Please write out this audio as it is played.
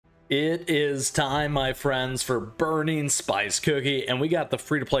It is time, my friends, for Burning Spice Cookie, and we got the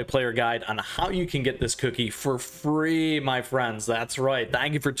free-to-play player guide on how you can get this cookie for free, my friends. That's right.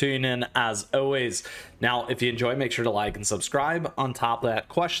 Thank you for tuning in, as always. Now, if you enjoy, make sure to like and subscribe. On top of that,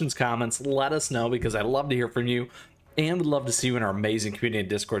 questions, comments, let us know, because I'd love to hear from you. And would love to see you in our amazing community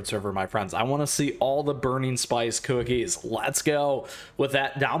Discord server, my friends. I want to see all the Burning Spice cookies. Let's go. With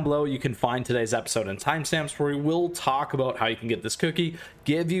that, down below, you can find today's episode and timestamps where we will talk about how you can get this cookie,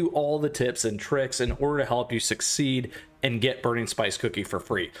 give you all the tips and tricks in order to help you succeed and get Burning Spice Cookie for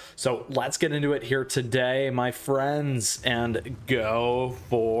free. So let's get into it here today, my friends, and go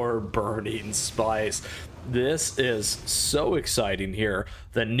for Burning Spice. This is so exciting here.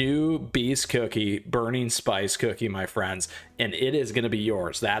 The new Beascuit Burning Spice Cookie, my friends, and it is going to be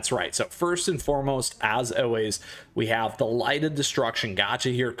yours. That's right. So first and foremost, as always, we have the Light of Destruction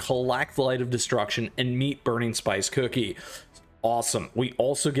Gacha here. Collect Light of Destruction and meet Burning Spice Cookie. Awesome. We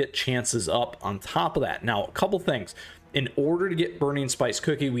also get chances up on top of that. Now, a couple things. In order to get Burning Spice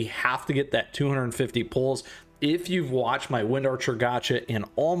Cookie, we have to get that 250 pulls. If you've watched my Wind Archer Gacha and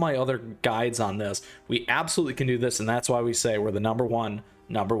all my other guides on this, we absolutely can do this, and that's why we say we're the number one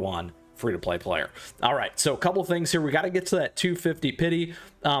free-to-play player. All right, so a couple things here. We got to get to that 250 pity.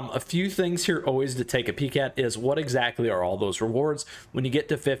 A few things here always to take a peek at is what exactly are all those rewards. When you get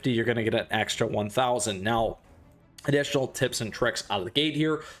to 50, you're going to get an extra 1,000. Now, additional tips and tricks out of the gate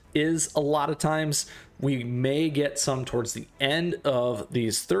here is a lot of times we may get some towards the end of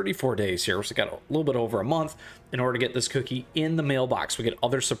these 34 days here. So we got a little bit over a month in order to get this cookie in the mailbox. We get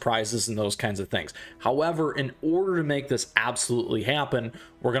other surprises and those kinds of things. However, in order to make this absolutely happen,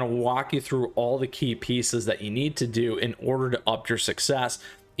 we're going to walk you through all the key pieces that you need to do in order to up your success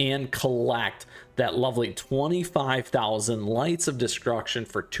and collect that lovely 25,000 Lights of Destruction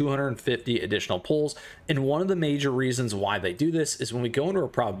for 250 additional pulls. And one of the major reasons why they do this is when we go into our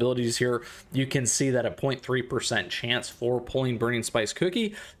probabilities here, you can see that a 0.3% chance for pulling Burning Spice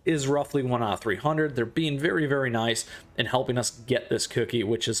Cookie is roughly 1 out of 300. They're being very, very nice and helping us get this cookie,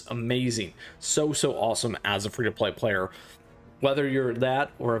 which is amazing. So awesome as a free-to-play player. Whether you're that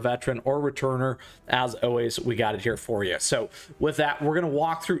or a veteran or returner, as always, we got it here for you. So with that, we're going to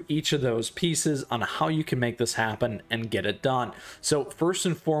walk through each of those pieces on how you can make this happen and get it done. So first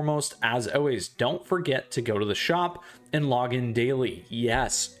and foremost, as always, don't forget to go to the shop and log in daily.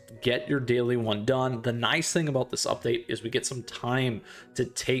 Yes, get your daily one done. The nice thing about this update is we get some time to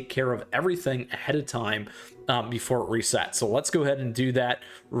take care of everything ahead of time before it resets. So let's go ahead and do that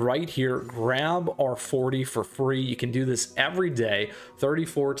right here. Grab our 40 for free. You can do this every day.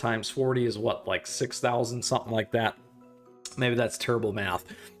 34 times 40 is what, like 6,000, something like that. Maybe that's terrible math.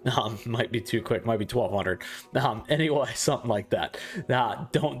 Might be too quick. Might be 1,200. Anyway, something like that.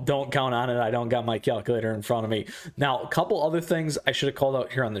 Don't count on it. I don't got my calculator in front of me. Now, a couple other things I should have called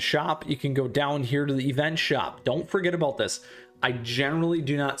out here on the shop. You can go down here to the event shop. Don't forget about this. I generally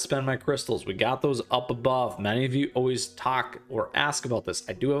do not spend my crystals. We got those up above. Many of you always talk or ask about this.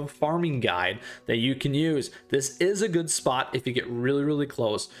 I do have a farming guide that you can use. This is a good spot if you get really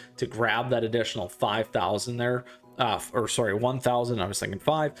close to grab that additional 5,000 there. Or sorry, 1,000. I was thinking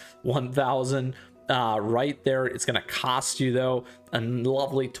 1,000 right there. It's going to cost you, though, a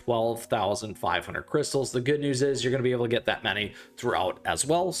lovely 12,500 crystals. The good news is you're going to be able to get that many throughout as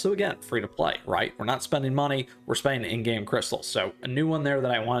well. So again, free to play, right? We're not spending money, we're spending in-game crystals. So a new one there that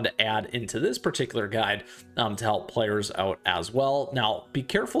I wanted to add into this particular guide to help players out as well. Now, be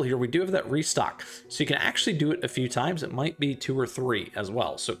careful here. We do have that restock, so you can actually do it a few times. It might be 2 or 3 as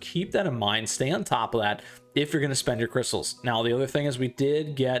well. So keep that in mind. Stay on top of that if you're going to spend your crystals. Now, the other thing is we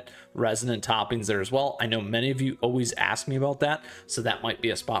did get resonant toppings there as well. I know many of you always ask me about that, so that might be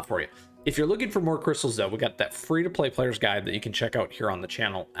a spot for you. If you're looking for more crystals, though, we got that free-to-play players guide that you can check out here on the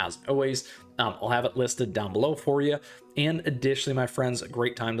channel as always. I'll have it listed down below for you. And additionally, my friends, a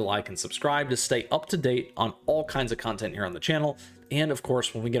great time to like and subscribe to stay up to date on all kinds of content here on the channel. And of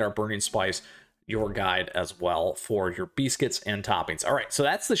course, when we get our Burning Spice, your guide as well for your biscuits and toppings. All right, so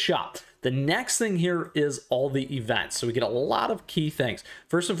that's the shop. The next thing here is all the events. So we get a lot of key things.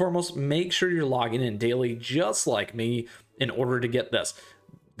 First and foremost, make sure you're logging in daily, just like me, in order to get this.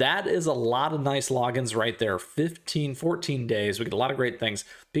 That is a lot of nice logins right there. 14 days. We get a lot of great things.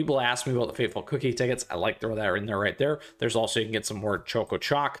 People ask me about the Faithful Cookie tickets. I like throw that in there right there. There's also, you can get some more Choco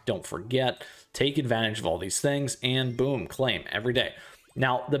Chalk. Don't forget, take advantage of all these things and boom, claim every day.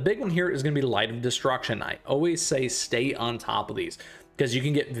 Now, the big one here is going to be Light of Destruction. I always say stay on top of these, because you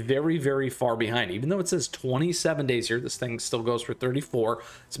can get very far behind. Even though it says 27 days here, this thing still goes for 34.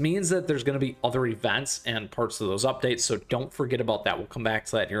 This means that there's going to be other events and parts of those updates, so don't forget about that. We'll come back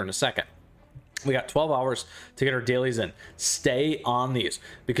to that here in a second. We got 12 hours to get our dailies in. Stay on these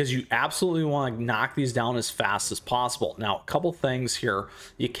because you absolutely want to knock these down as fast as possible. Now, a couple things here.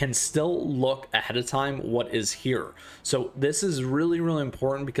 You can still look ahead of time what is here. So this is really, really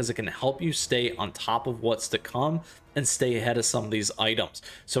important because it can help you stay on top of what's to come and stay ahead of some of these items.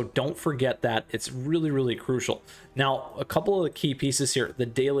 So don't forget that. It's really, really crucial. Now, a couple of the key pieces here. The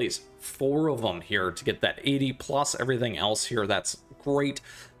dailies, 4 of them here to get that 80 plus everything else here. That's great.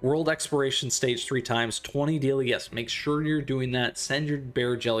 World exploration stage 3 times, 20 daily. Yes, make sure you're doing that. Send your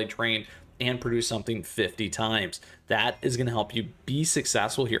bear jelly train and produce something 50 times. That is going to help you be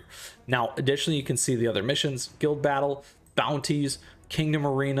successful here. Now, additionally, you can see the other missions: guild battle, bounties, kingdom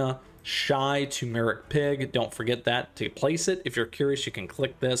arena, shy, turmeric pig. Don't forget that to place it. If you're curious, you can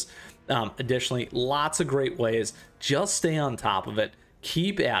click this. Additionally, lots of great ways. Just stay on top of it.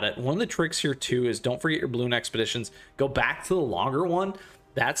 Keep at it. One of the tricks here too is don't forget your balloon expeditions. Go back to the longer one.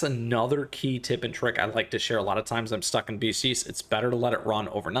 That's another key tip and trick I like to share. A lot of times I'm stuck in Beascuit. It's better to let it run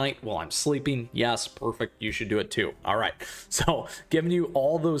overnight while I'm sleeping. Yes, perfect. You should do it too. All right. So giving you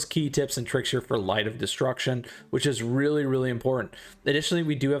all those key tips and tricks here for Light of Destruction, which is really, really important. Additionally,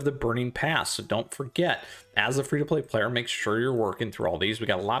 we do have the Burning Pass. So don't forget, as a free-to-play player, make sure you're working through all these. We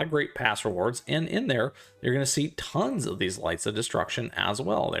got a lot of great pass rewards, and in there, you're going to see tons of these Lights of Destruction as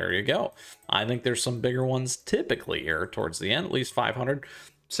well. There you go. I think there's some bigger ones typically here towards the end, at least 500,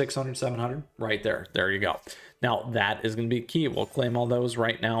 600, 700, right there. There you go. Now, that is going to be key. We'll claim all those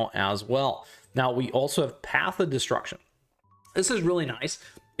right now as well. Now, we also have Path of Destruction. This is really nice.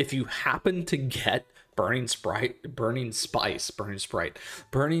 If you happen to get Burning Spice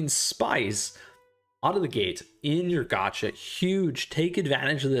out of the gate in your gacha, huge. Take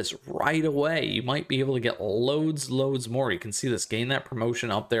advantage of this right away. You might be able to get loads more. You can see this, gain that promotion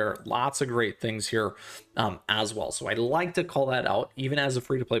up there. Lots of great things here as well. So I like to call that out. Even as a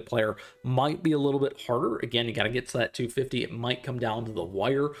free-to-play player, might be a little bit harder. Again, you got to get to that 250. It might come down to the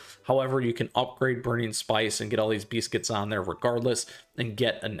wire. However, you can upgrade Burning Spice and get all these Beascuits on there regardless and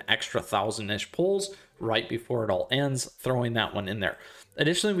get an extra 1,000-ish pulls right before it all ends, throwing that one in there.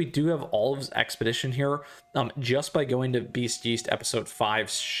 Additionally, we do have Olive's Expedition here just by going to Beast Yeast episode 5,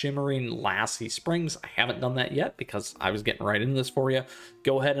 Shimmering Lassie Springs. I haven't done that yet because I was getting right into this for you.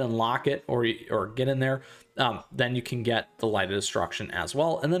 Go ahead and unlock it or get in there. Then you can get the Light of Destruction as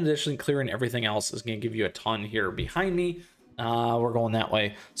well. And then additionally, clearing everything else is going to give you a ton here behind me. We're going that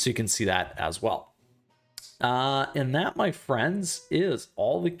way, so you can see that as well. And that, my friends, is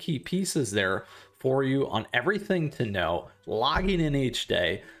all the key pieces there for you on everything to know, logging in each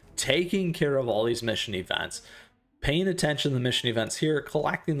day, taking care of all these mission events, paying attention to the mission events here,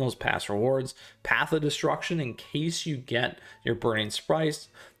 collecting those pass rewards, Path of Destruction in case you get your Burning Spice,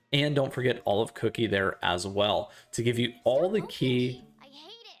 and don't forget all of Cookie there as well to give you all the key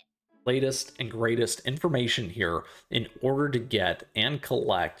latest and greatest information here in order to get and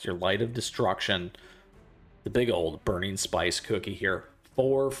collect your Light of Destruction, the big old Burning Spice cookie here,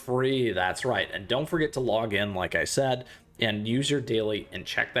 for free. That's right. And don't forget to log in, like I said, and use your daily and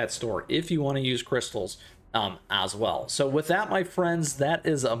check that store if you want to use crystals as well. So with that, my friends, that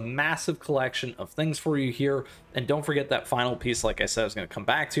is a massive collection of things for you here. And don't forget that final piece, like I said, I was going to come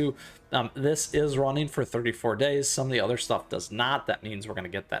back to. This is running for 34 days. Some of the other stuff does not. That means we're going to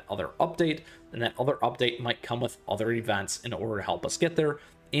get that other update, and that other update might come with other events in order to help us get there.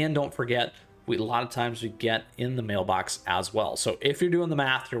 And don't forget, a lot of times we get in the mailbox as well. So if you're doing the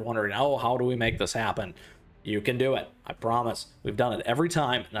math, you're wondering, oh, how do we make this happen? You can do it. I promise. We've done it every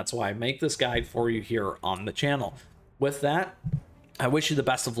time, and that's why I make this guide for you here on the channel. With that, I wish you the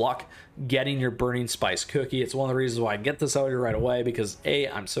best of luck getting your Burning Spice cookie. It's one of the reasons why I get this out here right away, because A,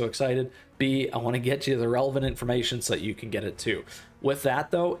 I'm so excited. B, I want to get you the relevant information so that you can get it too. With that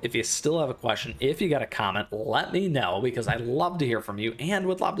though, if you still have a question, if you got a comment, let me know, because I'd love to hear from you and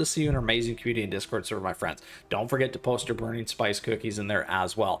would love to see you in our amazing community and Discord server, my friends. Don't forget to post your Burning Spice cookies in there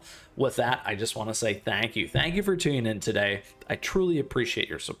as well. With that, I just want to say thank you. Thank you for tuning in today. I truly appreciate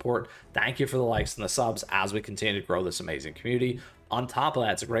your support. Thank you for the likes and the subs as we continue to grow this amazing community. On top of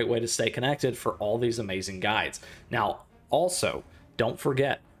that, it's a great way to stay connected for all these amazing guides. Now, also, don't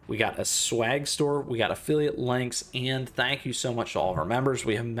forget, we got a swag store, we got affiliate links, and thank you so much to all of our members.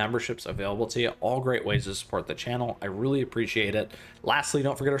 We have memberships available to you, all great ways to support the channel. I really appreciate it. Lastly,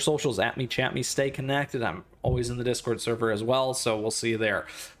 don't forget our socials, at me, chat me, stay connected. I'm always in the Discord server as well, so we'll see you there.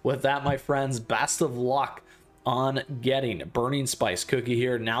 With that, my friends, best of luck on getting Burning Spice cookie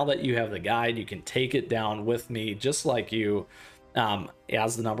here. Now that you have the guide, you can take it down with me, just like you.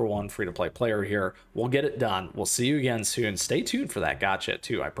 As the #1 free-to-play player here. We'll get it done. We'll see you again soon. Stay tuned for that gacha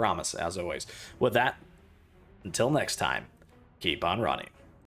too, I promise, as always. With that, until next time, keep on running.